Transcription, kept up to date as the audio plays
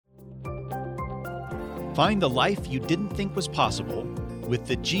Find the life you didn't think was possible with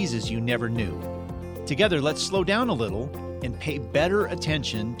the Jesus you never knew. Together, let's slow down a little and pay better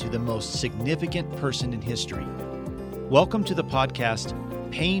attention to the most significant person in history. Welcome to the podcast,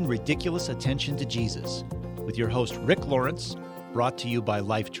 Paying Ridiculous Attention to Jesus, with your host, Rick Lawrence, brought to you by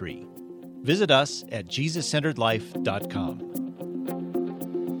Lifetree. Visit us at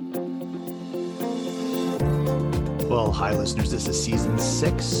JesusCenteredLife.com. Well, hi, listeners. This is Season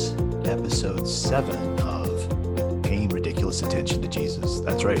 6, Episode 7 of Paying Ridiculous Attention to Jesus.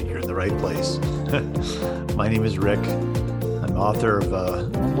 That's right. You're in the right place. My name is Rick. I'm author of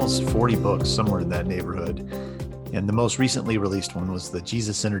almost 40 books, somewhere in that neighborhood. And the most recently released one was the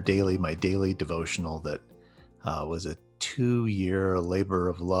Jesus Centered Daily, my daily devotional that was a 2-year labor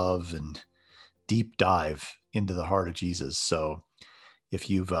of love and deep dive into the heart of Jesus. So if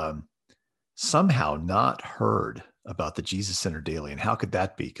you've somehow not heard about the Jesus Centered Daily, and how could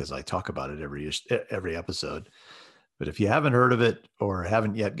that be? Because I talk about it every episode. But if you haven't heard of it or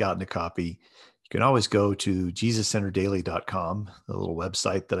haven't yet gotten a copy, you can always go to JesusCenteredDaily.com, the little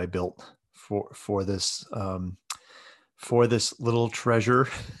website that I built for this little treasure.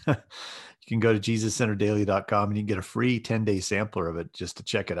 You can go to JesusCenteredDaily.com and you can get a free 10-day sampler of it just to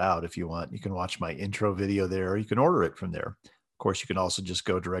check it out if you want. You can watch my intro video there, or you can order it from there. Of course, you can also just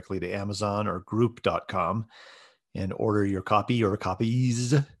go directly to Amazon or group.com and order your copy or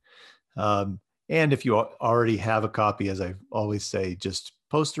copies. And if you already have a copy, as I always say, just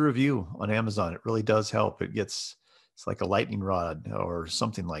post a review on Amazon. It really does help. It's like a lightning rod or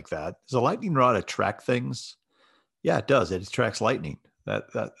something like that. Does a lightning rod attract things? Yeah, it does. It attracts lightning.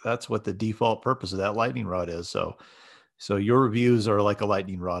 That's what the default purpose of that lightning rod is. So your reviews are like a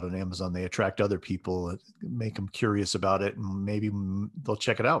lightning rod on Amazon. They attract other people, make them curious about it, and maybe they'll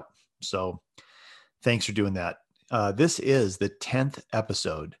check it out. So thanks for doing that. This is the 10th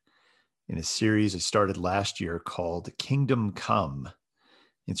episode in a series I started last year called Kingdom Come.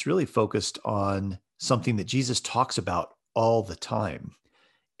 It's really focused on something that Jesus talks about all the time.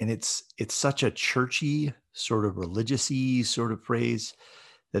 And it's such a churchy, sort of religious-y sort of phrase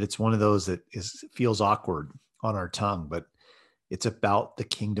that it's one of those that feels awkward on our tongue, but it's about the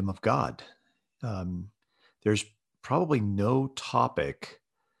kingdom of God. There's probably no topic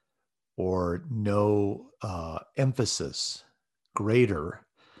or no emphasis greater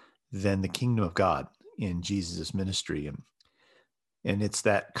than the kingdom of God in Jesus' ministry. And it's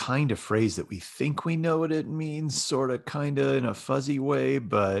that kind of phrase that we think we know what it means, sort of, kind of in a fuzzy way,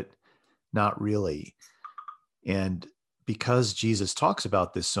 but not really. And because Jesus talks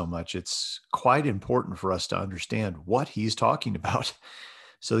about this so much, it's quite important for us to understand what he's talking about.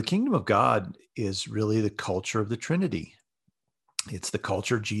 So the kingdom of God is really the culture of the Trinity. It's the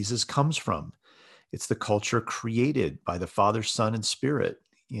culture Jesus comes from. It's the culture created by the Father, Son, and Spirit.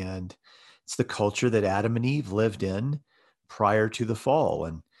 And it's the culture that Adam and Eve lived in prior to the fall.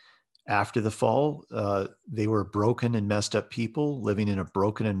 And after the fall, they were broken and messed up people living in a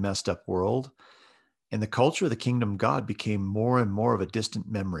broken and messed up world. And the culture of the kingdom of God became more and more of a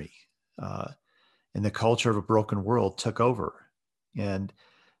distant memory. And the culture of a broken world took over. And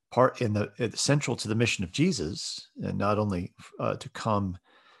central to the mission of Jesus, and not only to come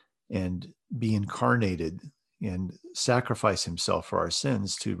and be incarnated and sacrifice himself for our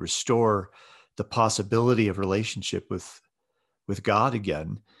sins to restore the possibility of relationship with God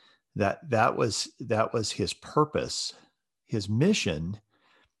again, that was his purpose. His mission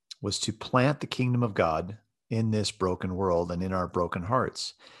was to plant the kingdom of God in this broken world and in our broken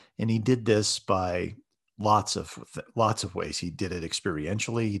hearts. And he did this by lots of ways. He did it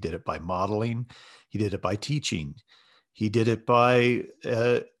experientially. He did it by modeling. He did it by teaching. He did it by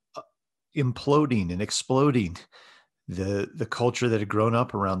imploding and exploding the culture that had grown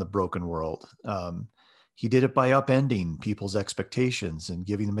up around the broken world. He did it by upending people's expectations and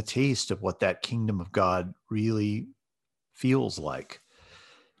giving them a taste of what that kingdom of God really feels like.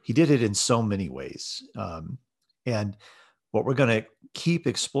 He did it in so many ways. And what we're going to keep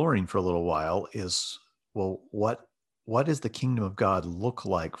exploring for a little while is, well, what does the kingdom of God look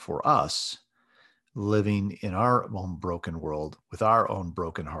like for us living in our own broken world with our own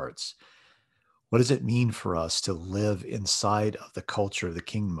broken hearts? What does it mean for us to live inside of the culture of the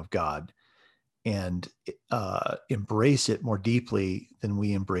kingdom of God and embrace it more deeply than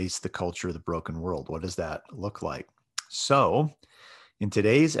we embrace the culture of the broken world? What does that look like? So in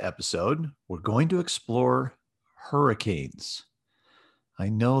today's episode, we're going to explore hurricanes. I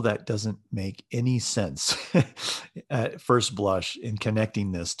know that doesn't make any sense at first blush in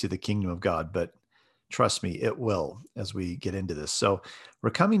connecting this to the kingdom of God, but trust me, it will as we get into this. So we're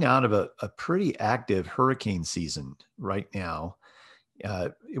coming out of a pretty active hurricane season right now.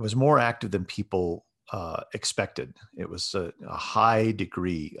 It was more active than people expected. It was a high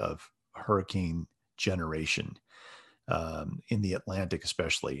degree of hurricane generation in the Atlantic,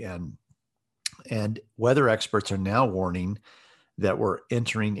 especially, and weather experts are now warning that we're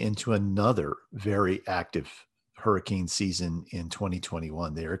entering into another very active hurricane season in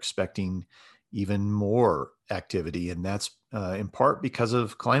 2021. They're expecting even more activity, and that's in part because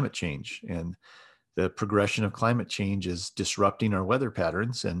of climate change. And the progression of climate change is disrupting our weather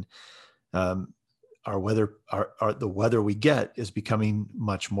patterns, and our weather, the weather we get is becoming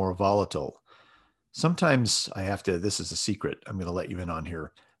much more volatile. Sometimes I have to, this is a secret I'm going to let you in on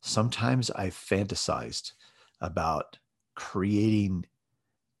here. Sometimes I fantasized about creating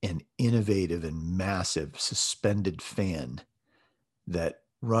an innovative and massive suspended fan that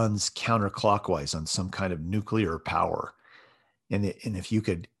runs counterclockwise on some kind of nuclear power. And if you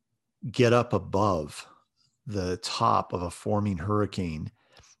could get up above the top of a forming hurricane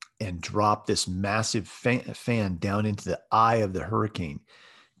and drop this massive fan down into the eye of the hurricane,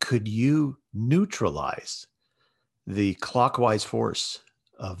 could you neutralize the clockwise force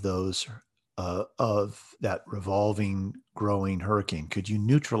of those of that revolving, growing hurricane? Could you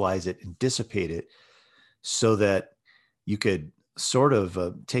neutralize it and dissipate it so that you could sort of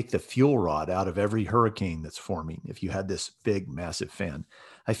take the fuel rod out of every hurricane that's forming if you had this big, massive fan?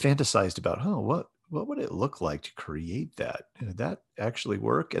 I fantasized about, what would it look like to create that? Did that actually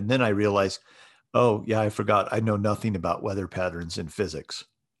work? And then I realized, oh, yeah, I forgot. I know nothing about weather patterns in physics.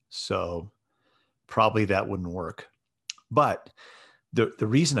 So probably that wouldn't work. But the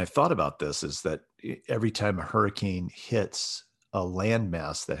reason I thought about this is that every time a hurricane hits a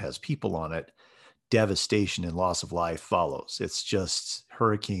landmass that has people on it, devastation and loss of life follows. It's just,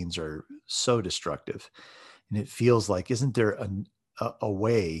 hurricanes are so destructive. And it feels like, isn't there a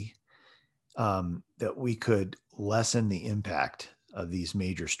way that we could lessen the impact of these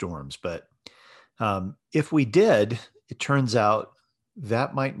major storms? But if we did, it turns out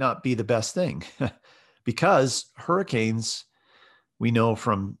that might not be the best thing because hurricanes, we know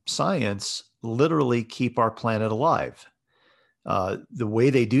from science, literally keep our planet alive. The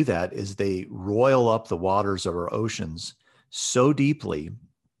way they do that is they roil up the waters of our oceans so deeply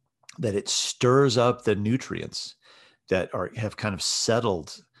that it stirs up the nutrients that have kind of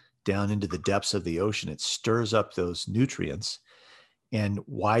settled down into the depths of the ocean. It stirs up those nutrients and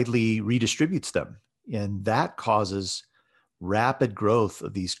widely redistributes them. And that causes rapid growth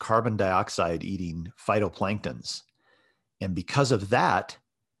of these carbon dioxide eating phytoplanktons. And because of that,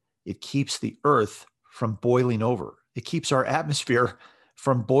 it keeps the earth from boiling over. It keeps our atmosphere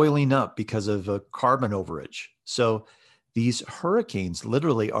from boiling up because of a carbon overage. So these hurricanes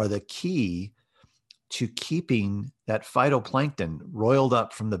literally are the key to keeping that phytoplankton roiled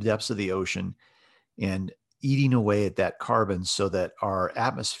up from the depths of the ocean and eating away at that carbon so that our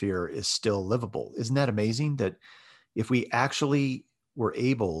atmosphere is still livable. Isn't that amazing? That if we actually were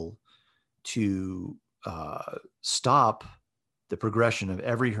able to stop the progression of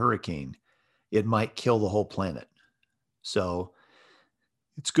every hurricane, it might kill the whole planet. So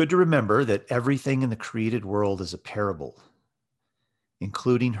it's good to remember that everything in the created world is a parable,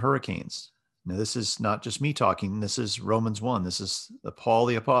 including hurricanes. Now, this is not just me talking. This is Romans 1. This is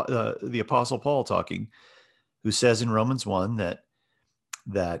the Apostle Paul talking, who says in Romans 1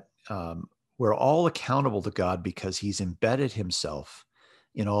 that we're all accountable to God because he's embedded himself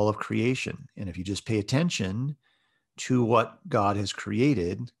in all of creation. And if you just pay attention to what God has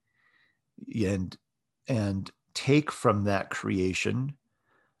created and take from that creation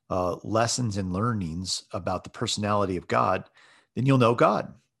lessons and learnings about the personality of God, then you'll know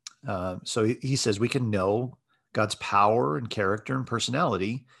God. So he says we can know God's power and character and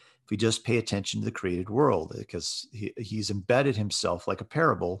personality if we just pay attention to the created world, because he's embedded himself like a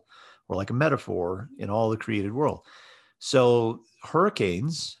parable or like a metaphor in all the created world. So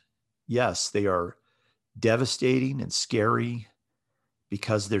hurricanes, yes, they are devastating and scary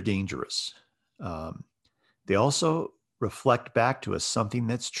because they're dangerous. They also reflect back to us something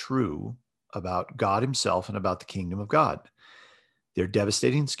that's true about God himself and about the kingdom of God. They're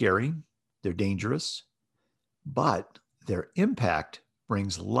devastating and scary, they're dangerous, but their impact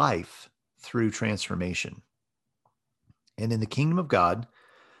brings life through transformation. And in the kingdom of God,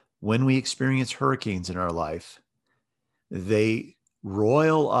 when we experience hurricanes in our life, they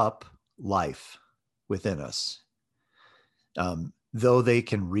roil up life within us. Though they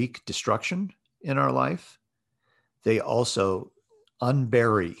can wreak destruction in our life, they also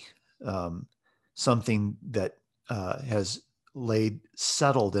unbury something that has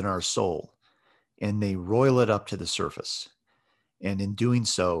settled in our soul, and they roil it up to the surface. And in doing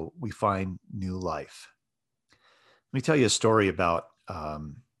so, we find new life. Let me tell you a story about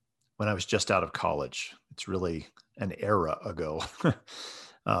when I was just out of college. It's really an era ago.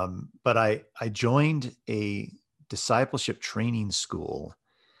 But I joined a discipleship training school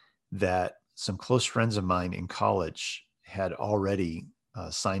that some close friends of mine in college had already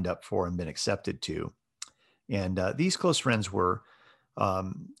signed up for and been accepted to. And these close friends were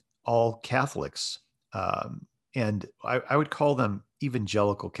um, all Catholics. And I would call them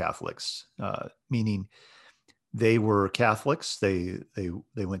evangelical Catholics, meaning they were Catholics. They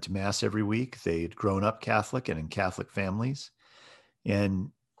went to mass every week. They'd grown up Catholic and in Catholic families, and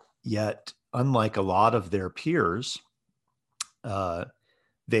yet, unlike a lot of their peers, uh,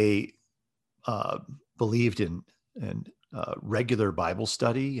 they uh, believed in regular Bible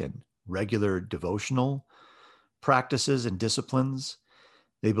study and regular devotional practices and disciplines.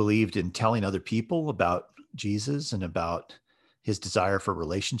 They believed in telling other people about Jesus and about his desire for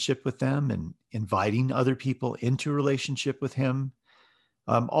relationship with them and inviting other people into relationship with him.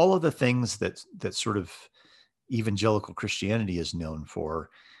 All of the things that sort of evangelical Christianity is known for,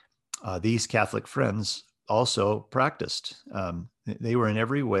 these Catholic friends also practiced. They were in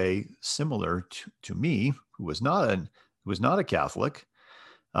every way similar to me, who was not a Catholic,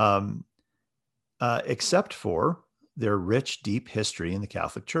 um, except for their rich, deep history in the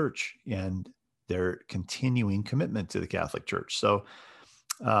Catholic Church and their continuing commitment to the Catholic Church. So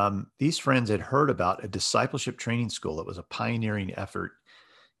these friends had heard about a discipleship training school that was a pioneering effort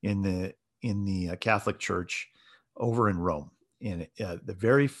in the Catholic Church over in Rome. And the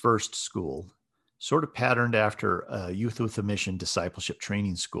very first school, sort of patterned after a Youth with a Mission discipleship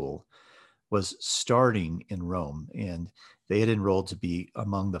training school, was starting in Rome. And they had enrolled to be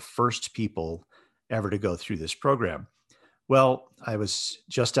among the first people ever to go through this program. Well, I was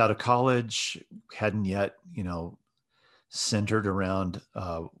just out of college, hadn't yet, centered around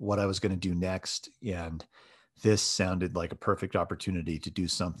what I was going to do next. And this sounded like a perfect opportunity to do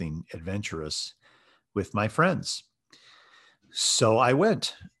something adventurous with my friends. So I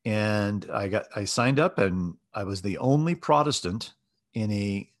went and I signed up, and I was the only Protestant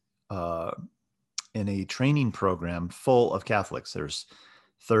in uh, a training program full of Catholics. There's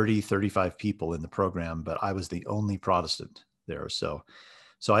 35 people in the program, but I was the only Protestant there. So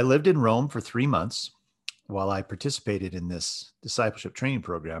I lived in Rome for 3 months while I participated in this discipleship training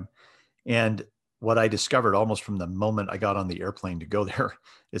program. And what I discovered almost from the moment I got on the airplane to go there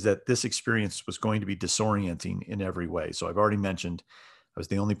is that this experience was going to be disorienting in every way. So I've already mentioned I was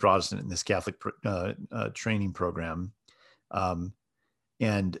the only Protestant in this Catholic training program. Um,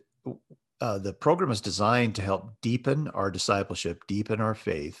 and the program was designed to help deepen our discipleship, deepen our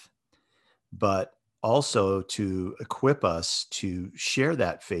faith, but also to equip us to share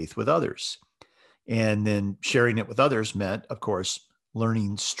that faith with others. And then sharing it with others meant, of course,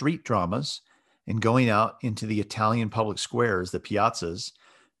 learning street dramas and going out into the Italian public squares, the piazzas,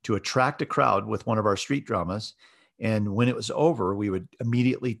 to attract a crowd with one of our street dramas. And when it was over, we would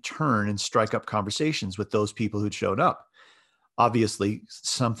immediately turn and strike up conversations with those people who'd shown up. Obviously,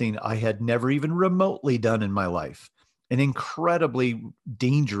 something I had never even remotely done in my life. An incredibly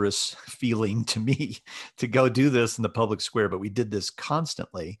dangerous feeling to me to go do this in the public square, but we did this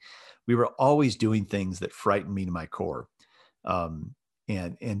constantly. We were always doing things that frightened me to my core,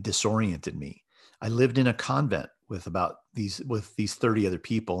 and disoriented me. I lived in a convent with these 30 other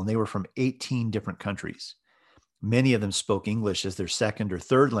people, and they were from 18 different countries. Many of them spoke English as their second or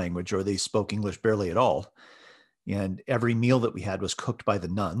third language, or they spoke English barely at all. And every meal that we had was cooked by the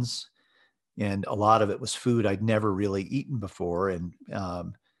nuns. And a lot of it was food I'd never really eaten before. And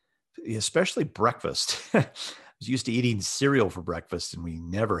especially breakfast. I was used to eating cereal for breakfast, and we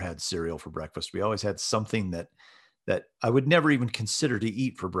never had cereal for breakfast. We always had something that I would never even consider to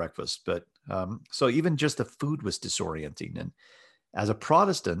eat for breakfast. But so even just the food was disorienting. And as a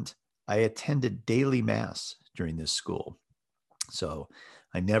Protestant, I attended daily mass during this school. So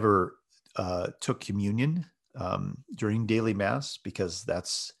I never took communion during daily mass, because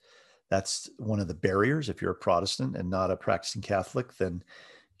that's one of the barriers. If you're a Protestant and not a practicing Catholic, then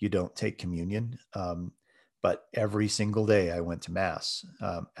you don't take communion. But every single day I went to mass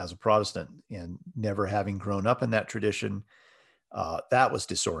as a Protestant, and never having grown up in that tradition, that was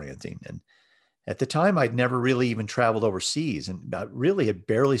disorienting. And at the time, I'd never really even traveled overseas, and really had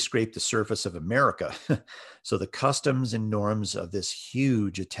barely scraped the surface of America. So the customs and norms of this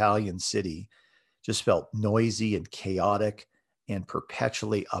huge Italian city just felt noisy and chaotic and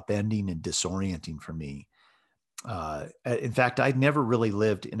perpetually upending and disorienting for me. In fact, I'd never really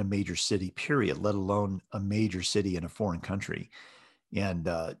lived in a major city, period, let alone a major city in a foreign country. And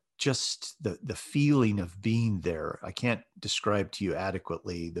just the feeling of being there, I can't describe to you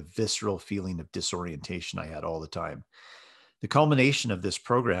adequately the visceral feeling of disorientation I had all the time. The culmination of this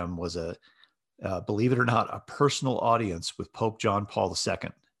program was believe it or not, a personal audience with Pope John Paul II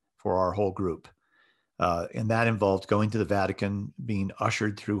for our whole group. And that involved going to the Vatican, being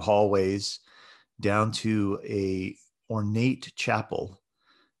ushered through hallways down to a ornate chapel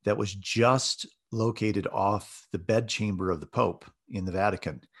that was just located off the bedchamber of the Pope in the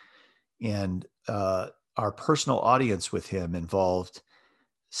Vatican. And our personal audience with him involved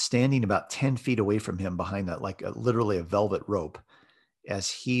standing about 10 feet away from him behind that, like literally a velvet rope, as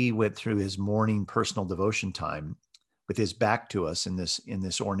he went through his morning personal devotion time with his back to us in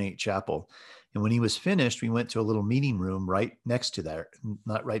this ornate chapel. And when he was finished, we went to a little meeting room right next to that,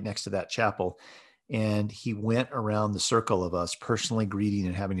 not right next to that chapel. And he went around the circle of us, personally greeting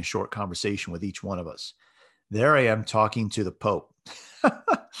and having a short conversation with each one of us. There I am talking to the Pope.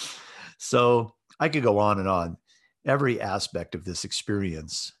 So I could go on and on. Every aspect of this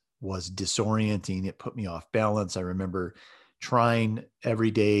experience was disorienting. It put me off balance. I remember trying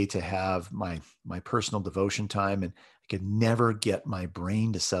every day to have my personal devotion time, and I could never get my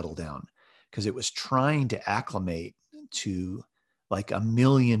brain to settle down because it was trying to acclimate to like a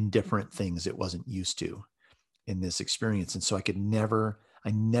million different things it wasn't used to in this experience. And so I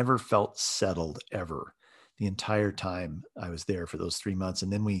never felt settled ever the entire time I was there for those 3 months.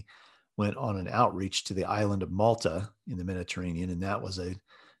 And then we went on an outreach to the island of Malta in the Mediterranean, and that was a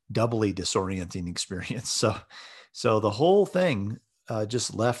doubly disorienting experience. So the whole thing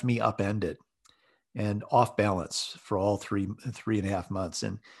just left me upended and off balance for all three and a half months.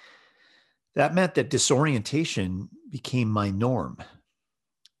 And that meant that disorientation became my norm.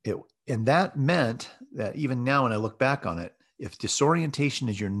 And that meant that even now, when I look back on it, if disorientation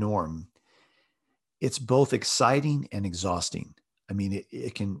is your norm, it's both exciting and exhausting. I mean,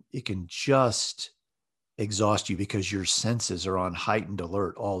 it can just exhaust you because your senses are on heightened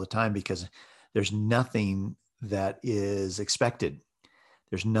alert all the time because there's nothing that is expected.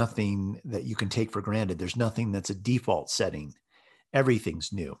 There's nothing that you can take for granted. There's nothing that's a default setting.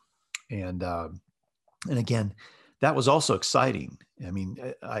 Everything's new. And again, that was also exciting. I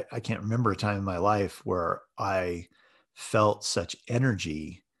mean, I can't remember a time in my life where I felt such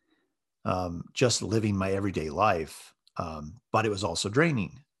energy just living my everyday life, but it was also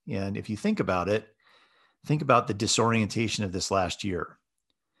draining. And if you think about it, think about the disorientation of this last year,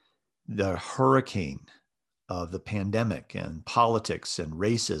 the hurricane of the pandemic and politics and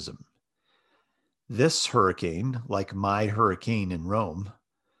racism. This hurricane, like my hurricane in Rome,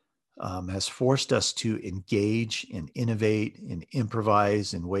 has forced us to engage and innovate and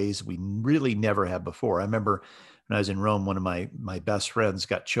improvise in ways we really never have before. I remember when I was in Rome, one of my best friends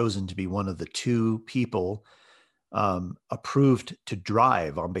got chosen to be one of the 2 people approved to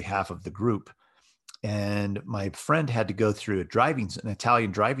drive on behalf of the group. And my friend had to go through an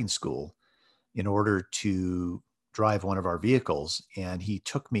Italian driving school in order to drive one of our vehicles. And he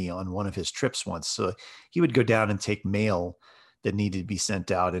took me on one of his trips once. So he would go down and take mail that needed to be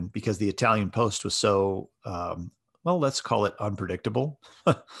sent out. And because the Italian post was so, let's call it unpredictable,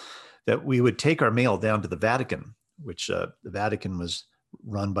 that we would take our mail down to the Vatican, which the Vatican was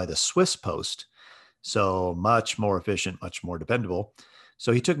run by the Swiss post. So much more efficient, much more dependable.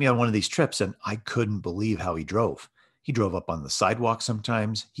 So he took me on one of these trips and I couldn't believe how he drove. He drove up on the sidewalk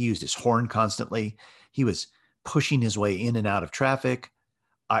sometimes. He used his horn constantly. He was pushing his way in and out of traffic.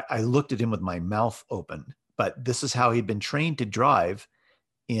 I looked at him with my mouth open, but this is how he'd been trained to drive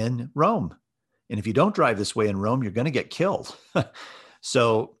in Rome. And if you don't drive this way in Rome, you're going to get killed.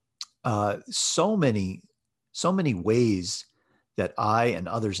 So many ways that I and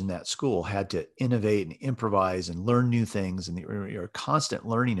others in that school had to innovate and improvise and learn new things in your constant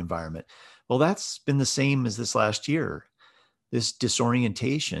learning environment. Well, that's been the same as this last year, this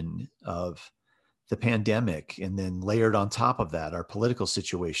disorientation of the pandemic, and then layered on top of that, our political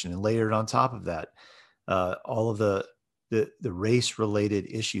situation, and layered on top of that, all of the race-related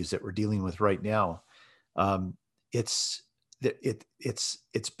issues that we're dealing with right now. It's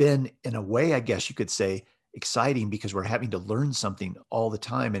been, in a way, I guess you could say, exciting because we're having to learn something all the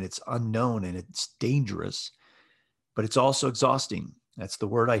time, and it's unknown and it's dangerous, but it's also exhausting. That's the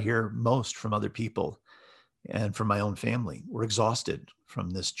word I hear most from other people and from my own family. We're exhausted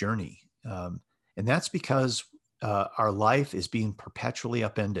from this journey. And that's because our life is being perpetually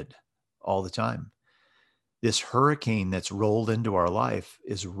upended all the time. This hurricane that's rolled into our life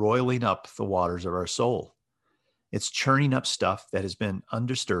is roiling up the waters of our soul. It's churning up stuff that has been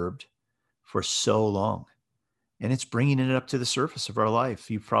undisturbed for so long. And it's bringing it up to the surface of our life.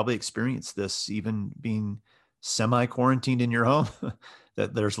 You've probably experienced this even being semi-quarantined in your home,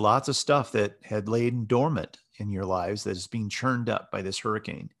 that there's lots of stuff that had laid dormant in your lives that is being churned up by this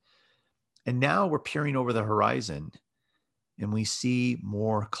hurricane. And now we're peering over the horizon and we see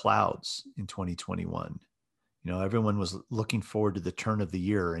more clouds in 2021. Everyone was looking forward to the turn of the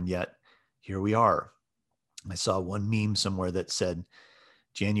year, and yet here we are. I saw one meme somewhere that said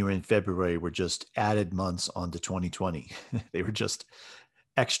January and February were just added months onto 2020. They were just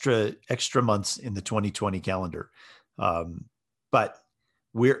extra months in the 2020 calendar. But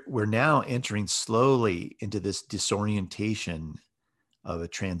we're now entering slowly into this disorientation of a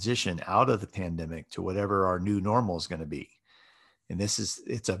transition out of the pandemic to whatever our new normal is going to be. And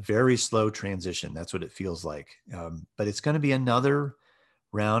it's a very slow transition. That's what it feels like. But it's going to be another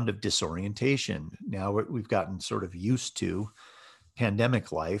round of disorientation. Now we've gotten sort of used to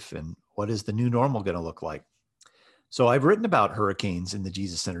pandemic life, and what is the new normal going to look like? So I've written about hurricanes in the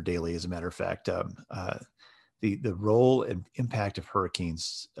Jesus Center Daily. As a matter of fact, the role and impact of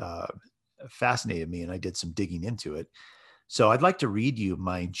hurricanes fascinated me, and I did some digging into it. So I'd like to read you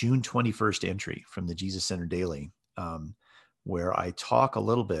my June 21st entry from the Jesus Center Daily, where I talk a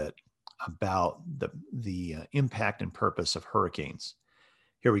little bit about the impact and purpose of hurricanes.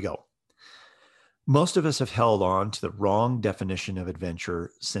 Here we go. Most of us have held on to the wrong definition of adventure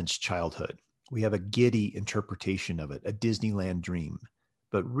since childhood. We have a giddy interpretation of it, a Disneyland dream.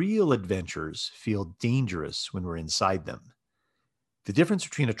 But real adventures feel dangerous when we're inside them. The difference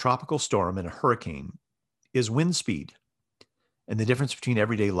between a tropical storm and a hurricane is wind speed. And the difference between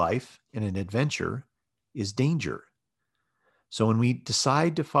everyday life and an adventure is danger. So when we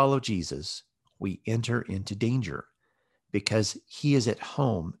decide to follow Jesus, we enter into danger because he is at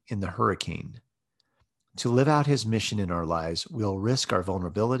home in the hurricane. To live out his mission in our lives, we'll risk our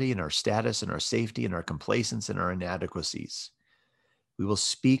vulnerability and our status and our safety and our complacence and our inadequacies. We will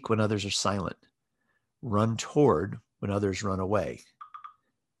speak when others are silent, run toward when others run away,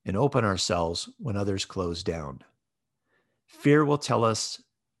 and open ourselves when others close down. Fear will tell us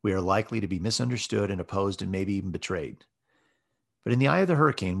we are likely to be misunderstood and opposed and maybe even betrayed. But in the eye of the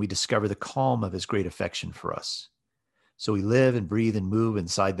hurricane, we discover the calm of his great affection for us. So we live and breathe and move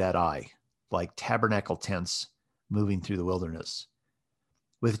inside that eye, like tabernacle tents moving through the wilderness.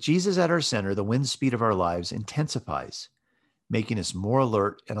 With Jesus at our center, the wind speed of our lives intensifies, making us more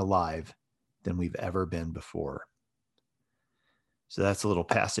alert and alive than we've ever been before. So that's a little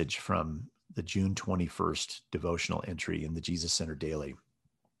passage from the June 21st devotional entry in the Jesus Center Daily.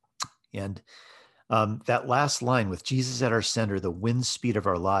 And that last line, with Jesus at our center, the wind speed of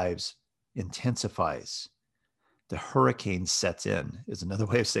our lives intensifies. The hurricane sets in, is another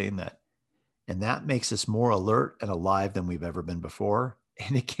way of saying that. And that makes us more alert and alive than we've ever been before.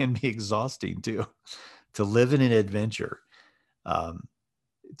 And it can be exhausting too, to live in an adventure,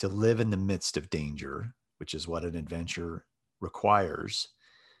 to live in the midst of danger, which is what an adventure requires,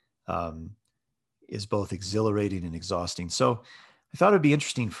 is both exhilarating and exhausting. So I thought it'd be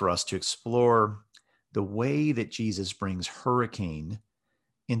interesting for us to explore the way that Jesus brings hurricane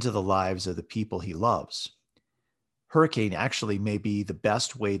into the lives of the people he loves. Hurricane actually may be the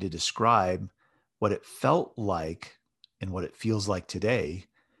best way to describe what it felt like and what it feels like today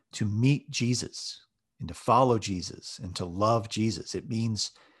to meet Jesus and to follow Jesus and to love Jesus. It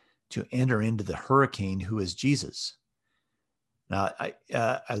means to enter into the hurricane who is Jesus. Now,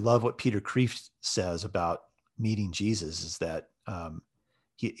 I love what Peter Kreeft says about meeting Jesus, is that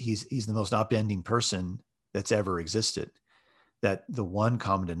he's the most upending person that's ever existed. That the one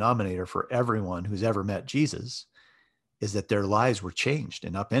common denominator for everyone who's ever met Jesus is that their lives were changed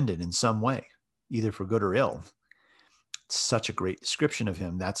and upended in some way, either for good or ill. It's such a great description of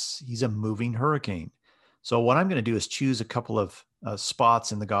him. He's a moving hurricane. So what I'm going to do is choose a couple of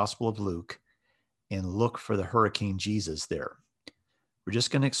spots in the Gospel of Luke and look for the hurricane Jesus there. We're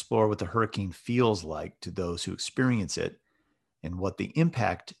just going to explore what the hurricane feels like to those who experience it and what the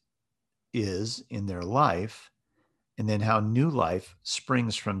impact is in their life, and then how new life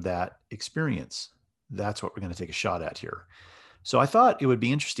springs from that experience. That's what we're going to take a shot at here. So I thought it would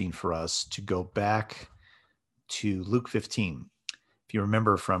be interesting for us to go back to Luke 15. If you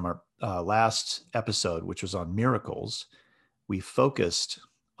remember from our last episode, which was on miracles, we focused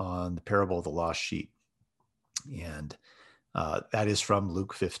on the parable of the lost sheep. And that is from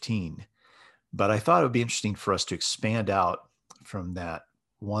Luke 15. But I thought it would be interesting for us to expand out from that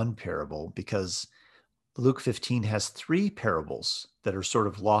one parable, because Luke 15 has three parables that are sort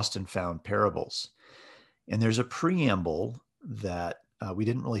of lost and found parables. And there's a preamble that we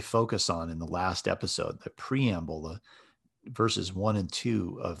didn't really focus on in the last episode, the preamble, the verses 1 and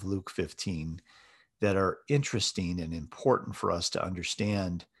 2 of Luke 15, that are interesting and important for us to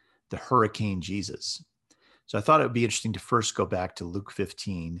understand the hurricane Jesus. So I thought it would be interesting to first go back to Luke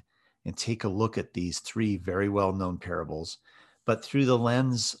 15 and take a look at these three very well-known parables, but through the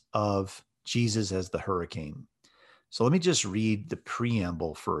lens of Jesus as the hurricane. So let me just read the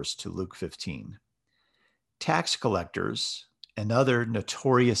preamble first to Luke 15. Tax collectors and other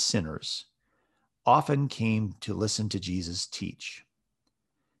notorious sinners often came to listen to Jesus teach.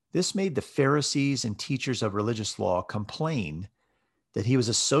 This made the Pharisees and teachers of religious law complain that he was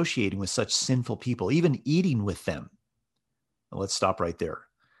associating with such sinful people, even eating with them. Now, let's stop right there,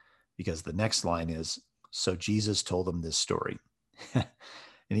 because the next line is, so Jesus told them this story.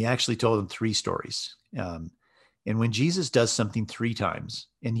 And he actually told them three stories. And when Jesus does something three times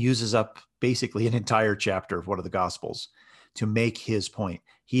and uses up basically an entire chapter of one of the Gospels to make his point,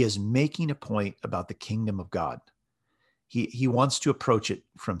 he is making a point about the kingdom of God. He wants to approach it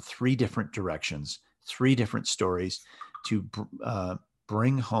from three different directions, three different stories to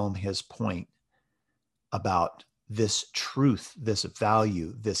bring home his point about this truth, this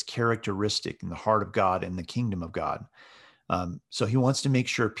value, this characteristic in the heart of God and the kingdom of God. So he wants to make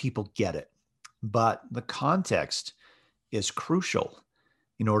sure people get it. But the context is crucial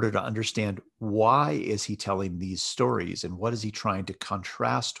in order to understand why is he telling these stories and what is he trying to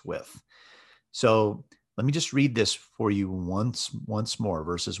contrast with. So let me just read this for you once more,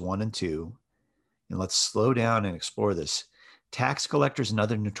 verses 1 and 2, and let's slow down and explore this. Tax collectors and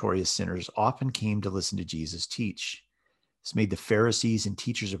other notorious sinners often came to listen to Jesus teach. This made the Pharisees and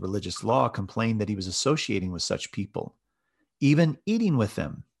teachers of religious law complain that he was associating with such people, even eating with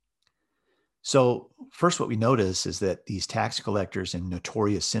them. So first, what we notice is that these tax collectors and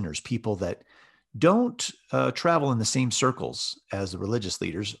notorious sinners, people that don't travel in the same circles as the religious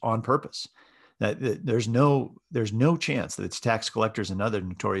leaders on purpose, that there's no chance that it's tax collectors and other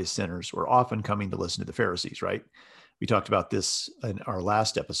notorious sinners were often coming to listen to the Pharisees, right? We talked about this in our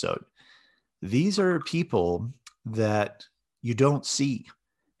last episode. These are people that you don't see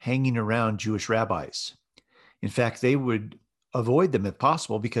hanging around Jewish rabbis. In fact, they would avoid them if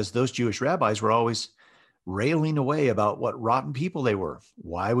possible, because those Jewish rabbis were always railing away about what rotten people they were.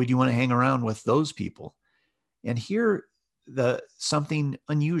 Why would you want to hang around with those people? And here, something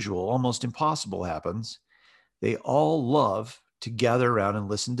unusual, almost impossible happens. They all love to gather around and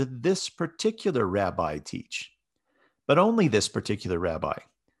listen to this particular rabbi teach, but only this particular rabbi.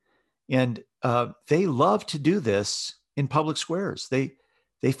 And they love to do this in public squares.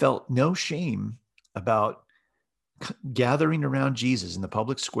 They felt no shame about gathering around Jesus in the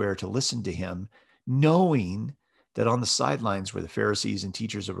public square to listen to him, knowing that on the sidelines were the Pharisees and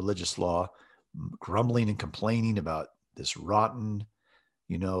teachers of religious law, grumbling and complaining about this rotten,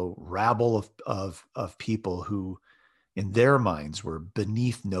 rabble of people who, in their minds, were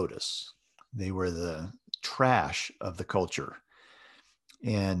beneath notice. They were the trash of the culture.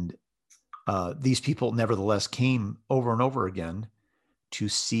 And these people nevertheless came over and over again to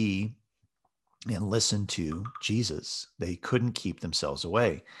see and listen to Jesus. They couldn't keep themselves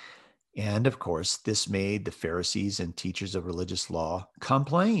away. And of course, this made the Pharisees and teachers of religious law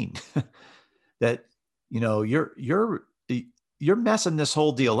complain that, you're messing this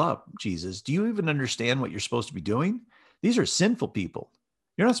whole deal up, Jesus. Do you even understand what you're supposed to be doing? These are sinful people.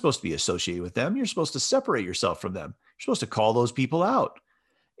 You're not supposed to be associated with them. You're supposed to separate yourself from them. You're supposed to call those people out.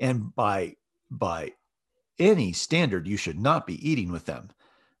 And by any standard, you should not be eating with them.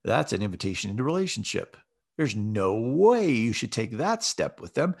 That's an invitation into relationship. There's no way you should take that step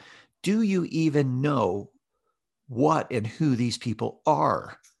with them. Do you even know what and who these people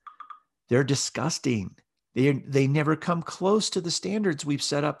are? They're disgusting. They never come close to the standards we've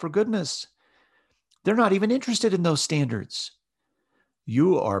set up for goodness. They're not even interested in those standards.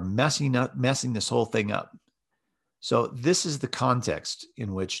 You are messing this whole thing up. So this is the context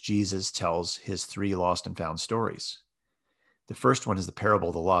in which Jesus tells his three lost and found stories. The first one is the parable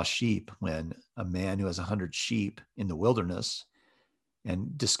of the lost sheep, when a man who has 100 sheep in the wilderness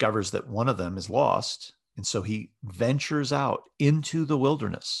and discovers that one of them is lost. And so he ventures out into the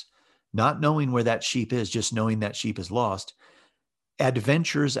wilderness, not knowing where that sheep is, just knowing that sheep is lost,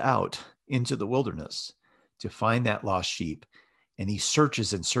 adventures out into the wilderness to find that lost sheep. And he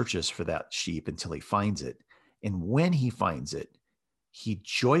searches and searches for that sheep until he finds it. And when he finds it, he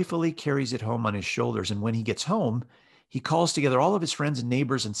joyfully carries it home on his shoulders. And when he gets home, he calls together all of his friends and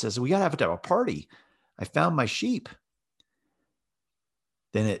neighbors and says, we got to have a party. I found my sheep.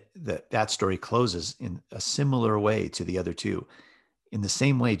 Then that story closes in a similar way to the other two. In the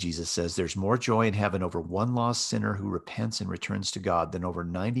same way, Jesus says, there's more joy in heaven over one lost sinner who repents and returns to God than over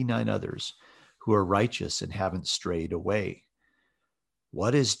 99 others who are righteous and haven't strayed away.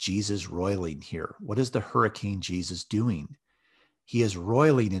 What is Jesus roiling here? What is the hurricane Jesus doing? He is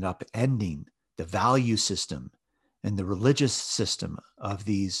roiling and upending the value system and the religious system of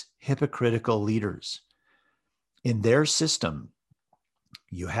these hypocritical leaders. In their system,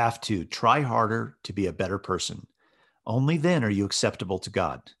 you have to try harder to be a better person. Only then are you acceptable to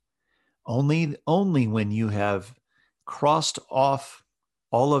God. Only when you have crossed off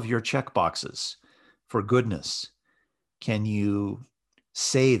all of your check boxes for goodness can you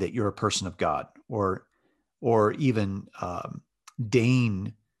say that you're a person of God, or even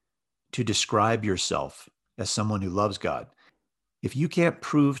deign to describe yourself as someone who loves God. If you can't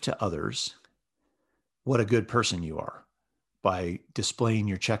prove to others what a good person you are by displaying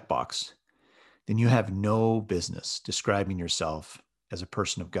your checkbox, then you have no business describing yourself as a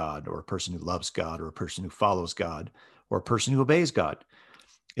person of God, or a person who loves God, or a person who follows God, or a person who obeys God.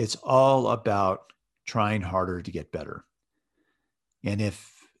 It's all about trying harder to get better. And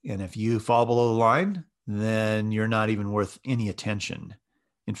if you fall below the line, then you're not even worth any attention.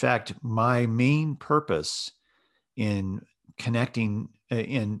 In fact, my main purpose in connecting,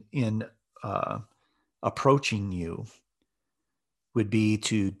 in approaching you, would be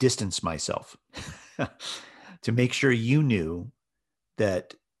to distance myself, to make sure you knew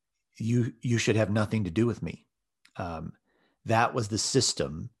that you should have nothing to do with me. That was the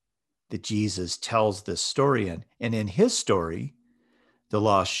system that Jesus tells this story in. And in his story, the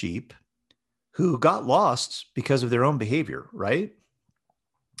lost sheep who got lost because of their own behavior, right?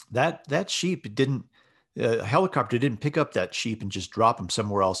 That sheep didn't, a helicopter didn't pick up that sheep and just drop him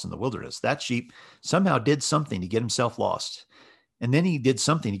somewhere else in the wilderness. That sheep somehow did something to get himself lost. And then he did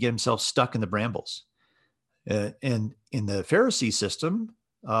something to get himself stuck in the brambles. And in the Pharisee system,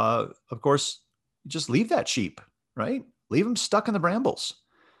 of course, just leave that sheep, right? Leave him stuck in the brambles.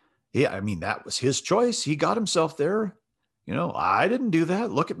 Yeah, I mean, that was his choice. He got himself there. I didn't do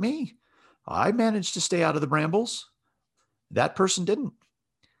that. Look at me. I managed to stay out of the brambles. That person didn't.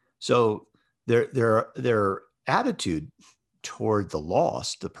 So their attitude toward the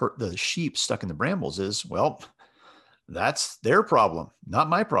lost, the sheep stuck in the brambles, is, well, that's their problem, not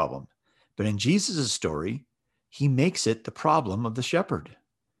my problem. But in Jesus' story, he makes it the problem of the shepherd.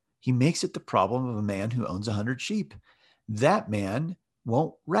 He makes it the problem of a man who owns 100 sheep. That man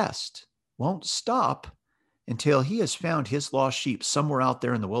won't rest, won't stop until he has found his lost sheep somewhere out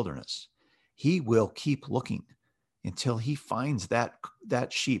there in the wilderness. He will keep looking until he finds that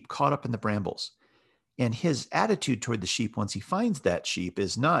sheep caught up in the brambles. And his attitude toward the sheep once he finds that sheep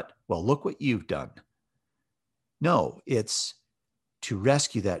is not, well, look what you've done. No, it's to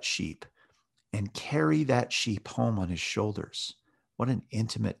rescue that sheep and carry that sheep home on his shoulders. What an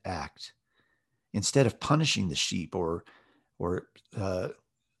intimate act. Instead of punishing the sheep or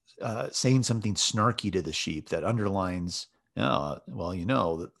saying something snarky to the sheep that underlines, well,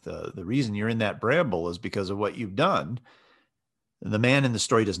 the reason you're in that bramble is because of what you've done. The man in the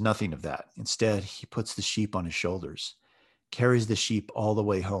story does nothing of that. Instead, he puts the sheep on his shoulders, carries the sheep all the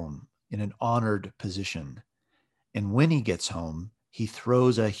way home in an honored position. And when he gets home, he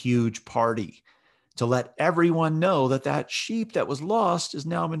throws a huge party to let everyone know that sheep that was lost has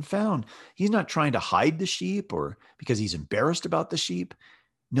now been found. He's not trying to hide the sheep or because he's embarrassed about the sheep.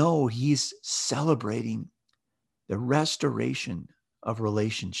 No, he's celebrating the restoration of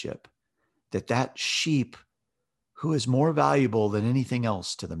relationship, that sheep who is more valuable than anything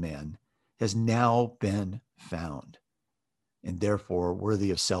else to the man has now been found and therefore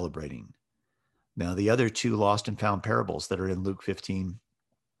worthy of celebrating. Now, the other two lost and found parables that are in Luke 15,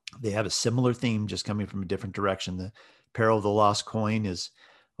 they have a similar theme, just coming from a different direction. The parable of the lost coin is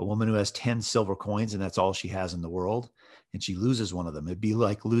a woman who has 10 silver coins, and that's all she has in the world, and she loses one of them. It'd be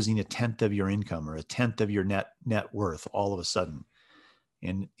like losing a tenth of your income or a tenth of your net worth all of a sudden.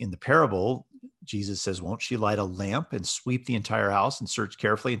 And in the parable, Jesus says, won't she light a lamp and sweep the entire house and search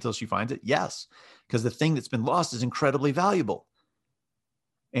carefully until she finds it? Yes, because the thing that's been lost is incredibly valuable.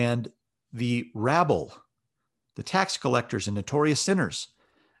 And the rabble, the tax collectors and notorious sinners,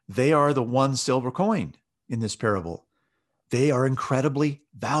 they are the one silver coin in this parable. They are incredibly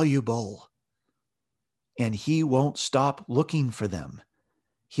valuable. And he won't stop looking for them.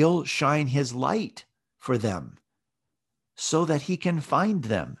 He'll shine his light for them so that he can find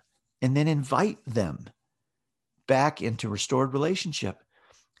them and then invite them back into restored relationship.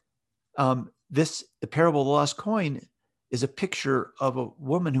 The parable of the lost coin is a picture of a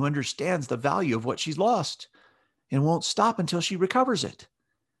woman who understands the value of what she's lost and won't stop until she recovers it.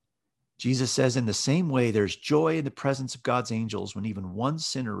 Jesus says, in the same way, there's joy in the presence of God's angels when even one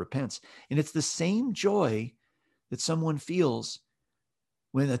sinner repents. And it's the same joy that someone feels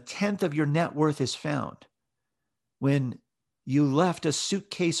when a tenth of your net worth is found, when you left a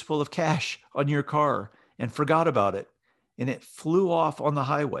suitcase full of cash on your car and forgot about it, and it flew off on the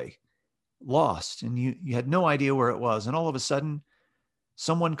highway, lost, and you had no idea where it was. And all of a sudden,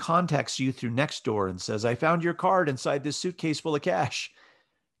 someone contacts you through Nextdoor and says, I found your card inside this suitcase full of cash.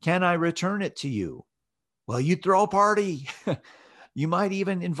 Can I return it to you? Well, you throw a party. You might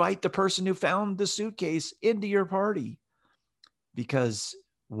even invite the person who found the suitcase into your party, because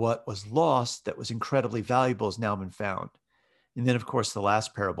what was lost that was incredibly valuable has now been found. And then, of course, the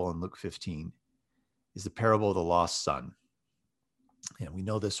last parable in Luke 15 is the parable of the lost son. And we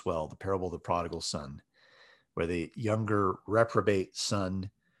know this well, the parable of the prodigal son, where the younger reprobate son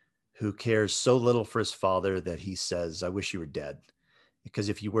who cares so little for his father that he says, I wish you were dead, because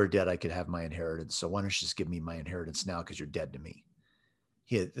if you were dead, I could have my inheritance. So why don't you just give me my inheritance now, because you're dead to me.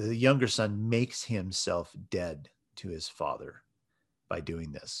 The younger son makes himself dead to his father by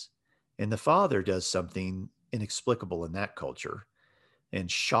doing this. And the father does something inexplicable in that culture, and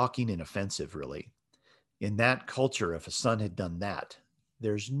shocking and offensive, really. In that culture, if a son had done that,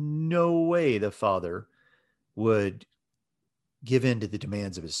 there's no way the father would give in to the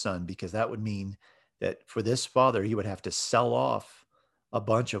demands of his son, because that would mean that for this father, he would have to sell off a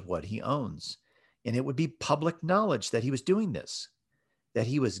bunch of what he owns. And it would be public knowledge that he was doing this, that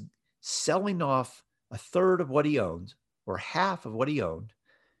he was selling off a third of what he owned or half of what he owned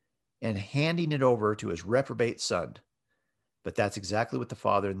and handing it over to his reprobate son. But that's exactly what the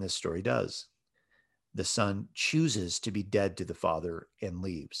father in this story does. The son chooses to be dead to the father and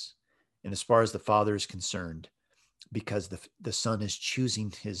leaves. And as far as the father is concerned, because the son is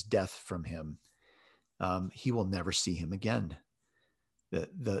choosing his death from him, he will never see him again.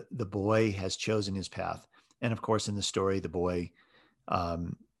 The boy has chosen his path. And of course, in the story, the boy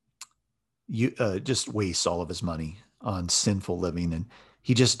just wastes all of his money on sinful living. And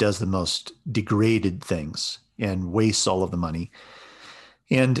he just does the most degraded things and wastes all of the money.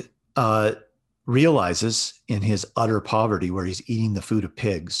 And realizes in his utter poverty, where he's eating the food of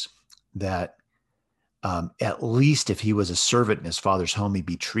pigs, that at least if he was a servant in his father's home, he'd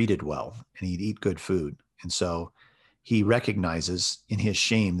be treated well and he'd eat good food. And so he recognizes in his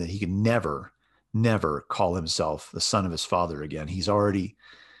shame that he can never, never call himself the son of his father again. He's already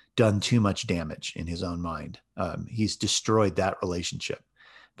done too much damage in his own mind. He's destroyed that relationship.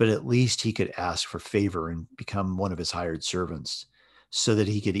 But at least he could ask for favor and become one of his hired servants so that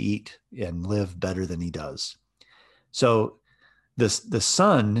he could eat and live better than he does. So the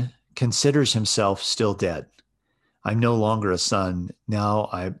son considers himself still dead. I'm no longer a son.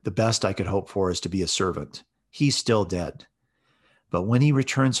 Now the best I could hope for is to be a servant. He's still dead. But when he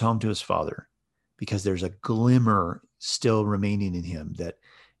returns home to his father, because there's a glimmer still remaining in him that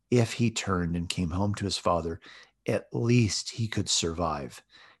if he turned and came home to his father, at least he could survive.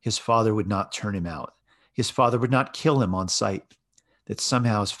 His father would not turn him out. His father would not kill him on sight, that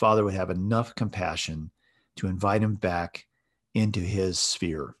somehow his father would have enough compassion to invite him back into his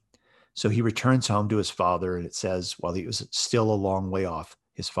sphere. So he returns home to his father, and it says, while he was still a long way off,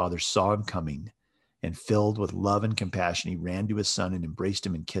 his father saw him coming, and filled with love and compassion, he ran to his son and embraced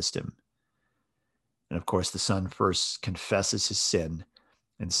him and kissed him. And of course, the son first confesses his sin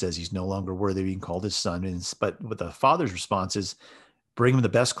and says he's no longer worthy of being called his son. But what the father's response is, bring him the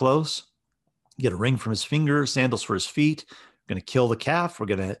best clothes, get a ring from his finger, sandals for his feet. We're going to kill the calf. We're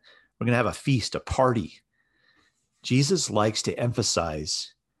going to have a feast, a party. Jesus likes to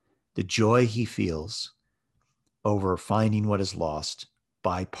emphasize the joy he feels over finding what is lost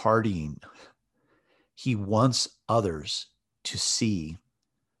by partying. He wants others to see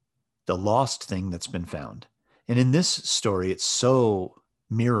the lost thing that's been found. And in this story, it so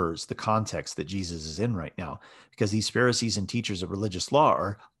mirrors the context that Jesus is in right now, because these Pharisees and teachers of religious law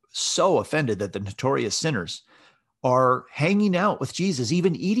are so offended that the notorious sinners are hanging out with Jesus,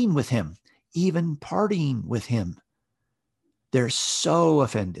 even eating with him, even partying with him. They're so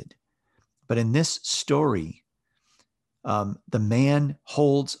offended. But in this story, the man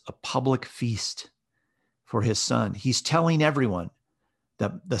holds a public feast for his son. He's telling everyone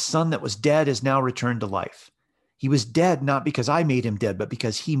that the son that was dead is now returned to life. He was dead not because I made him dead, but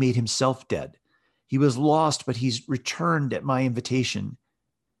because he made himself dead. He was lost, but he's returned at my invitation.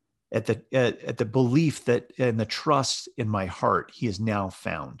 At the belief that and the trust in my heart, he is now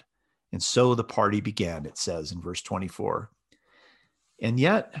found. And so the party began, it says in verse 24. And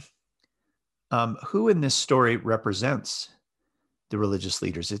yet, who in this story represents the religious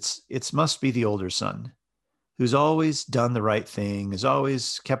leaders? It must be the older son, who's always done the right thing, has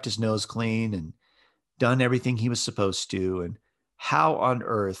always kept his nose clean and done everything he was supposed to. And how on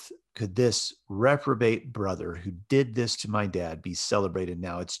earth could this reprobate brother who did this to my dad be celebrated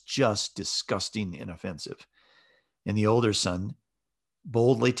now? It's just disgusting and offensive. And the older son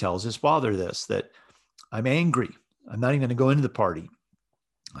boldly tells his father this, that I'm angry. I'm not even going to go into the party.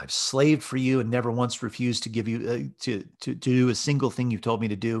 I've slaved for you and never once refused to give you to do a single thing you've told me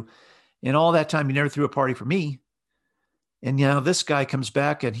to do. And all that time, you never threw a party for me. And now this guy comes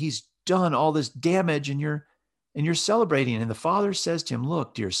back and he's done all this damage and you're celebrating. And the father says to him,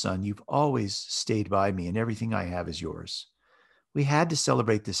 look, dear son, you've always stayed by me and everything I have is yours. We had to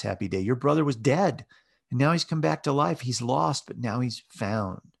celebrate this happy day. Your brother was dead and now he's come back to life. He's lost, but now he's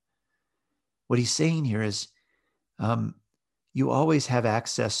found. What he's saying here is, you always have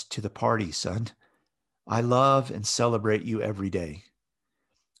access to the party, son. I love and celebrate you every day.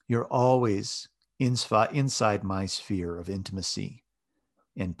 You're always inside my sphere of intimacy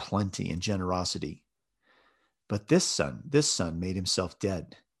and plenty and generosity. But this son made himself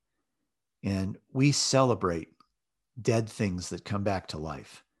dead. And we celebrate dead things that come back to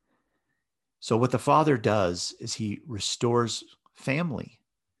life. So what the Father does is he restores family.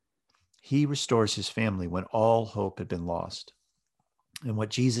 He restores his family when all hope had been lost. And what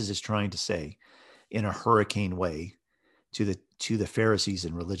Jesus is trying to say in a hurricane way to the Pharisees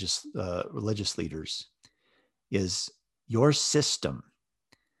and religious leaders is, your system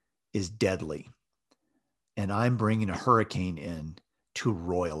is deadly. And I'm bringing a hurricane in to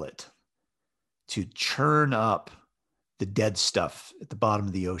roil it, to churn up the dead stuff at the bottom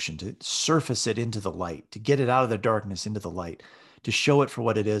of the ocean, to surface it into the light, to get it out of the darkness into the light, to show it for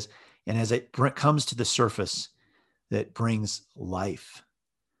what it is. And as it comes to the surface, that brings life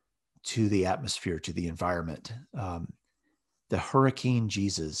to the atmosphere, to the environment. The hurricane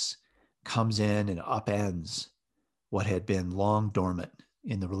Jesus comes in and upends what had been long dormant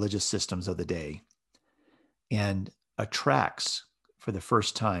in the religious systems of the day and attracts for the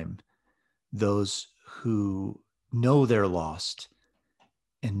first time those who know they're lost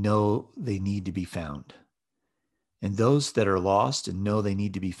and know they need to be found. And those that are lost and know they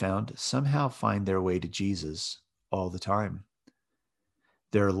need to be found somehow find their way to Jesus all the time.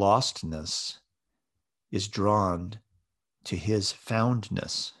 Their lostness is drawn to his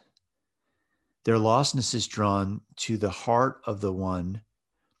foundness. Their lostness is drawn to the heart of the one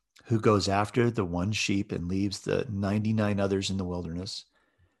who goes after the one sheep and leaves the 99 others in the wilderness,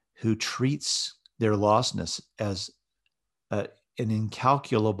 who treats their lostness as an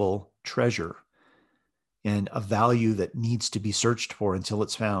incalculable treasure and a value that needs to be searched for until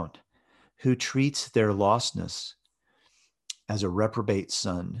it's found, who treats their lostness as a reprobate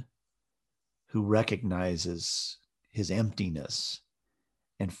son who recognizes his emptiness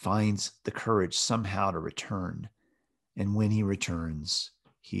and finds the courage somehow to return. And when he returns,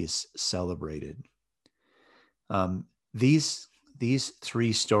 he is celebrated. These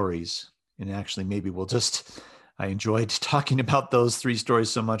three stories, and actually maybe I enjoyed talking about those three stories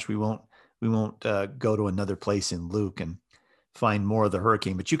so much we won't go to another place in Luke and find more of the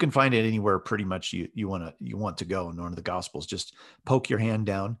hurricane, but you can find it anywhere pretty much you want to go in one of the Gospels. Just poke your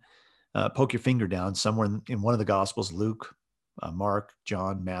finger down somewhere in one of the Gospels, Luke, Mark,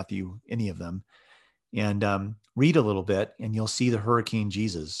 John, Matthew, any of them, and read a little bit, and you'll see the hurricane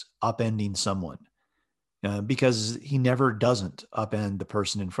Jesus upending someone, because he never doesn't upend the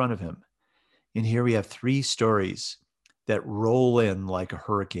person in front of him. And here we have three stories that roll in like a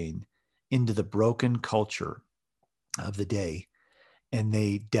hurricane into the broken culture of the day, and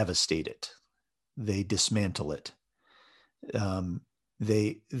they devastate it. They dismantle it.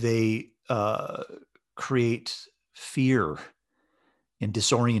 They create fear and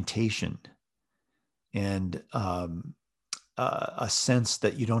disorientation and a sense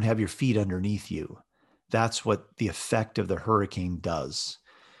that you don't have your feet underneath you. That's what the effect of the hurricane does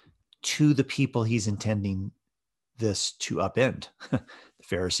to the people he's intending this to upend, the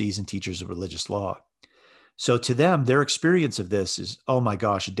Pharisees and teachers of religious law. So to them, their experience of this is, oh my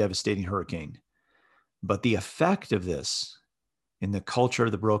gosh, a devastating hurricane. But the effect of this in the culture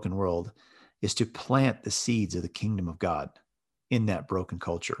of the broken world is to plant the seeds of the kingdom of God in that broken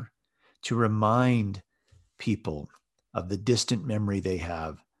culture, to remind people of the distant memory they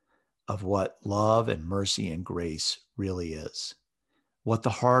have of what love and mercy and grace really is, what the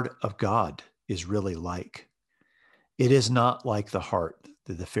heart of God is really like. It is not like the heart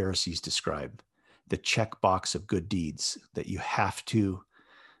that the Pharisees describe, the checkbox of good deeds that you have to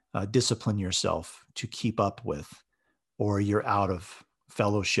discipline yourself to keep up with, or you're out of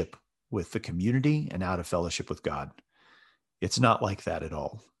fellowship with the community and out of fellowship with God. It's not like that at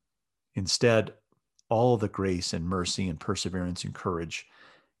all. Instead, all the grace and mercy and perseverance and courage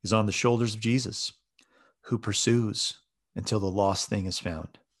is on the shoulders of Jesus, who pursues until the lost thing is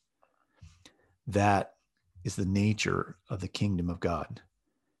found. That is the nature of the kingdom of God.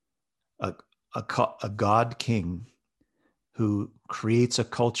 A God king who creates a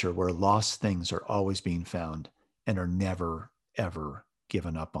culture where lost things are always being found and are never, ever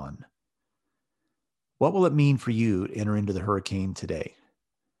given up on. What will it mean for you to enter into the hurricane today?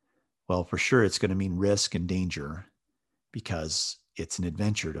 Well, for sure, it's going to mean risk and danger, because it's an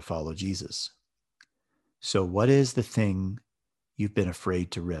adventure to follow Jesus. So what is the thing you've been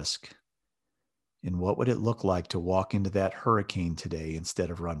afraid to risk? And what would it look like to walk into that hurricane today instead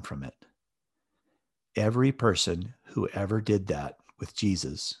of run from it? Every person who ever did that with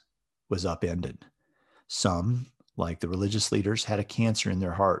Jesus was upended. Some, like the religious leaders, had a cancer in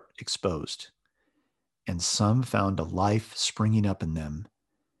their heart exposed. And some found a life springing up in them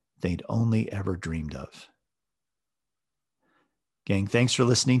they'd only ever dreamed of. Gang, thanks for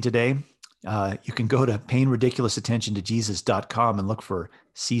listening today. You can go to payingridiculousattentiontojesus.com and look for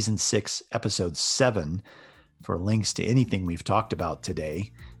season 6, episode 7 for links to anything we've talked about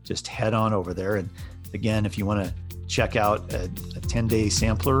today. Just head on over there. And again, if you want to check out a 10-day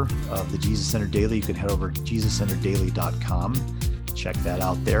sampler of the Jesus Centered Daily, you can head over to JesusCenteredDaily.com. Check that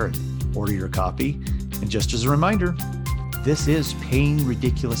out there and order your copy. And just as a reminder, this is Paying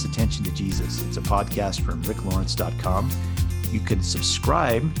Ridiculous Attention to Jesus. It's a podcast from ricklawrence.com. You can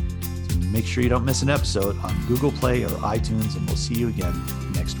subscribe to make sure you don't miss an episode on Google Play or iTunes, and we'll see you again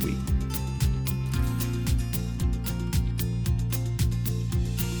next week.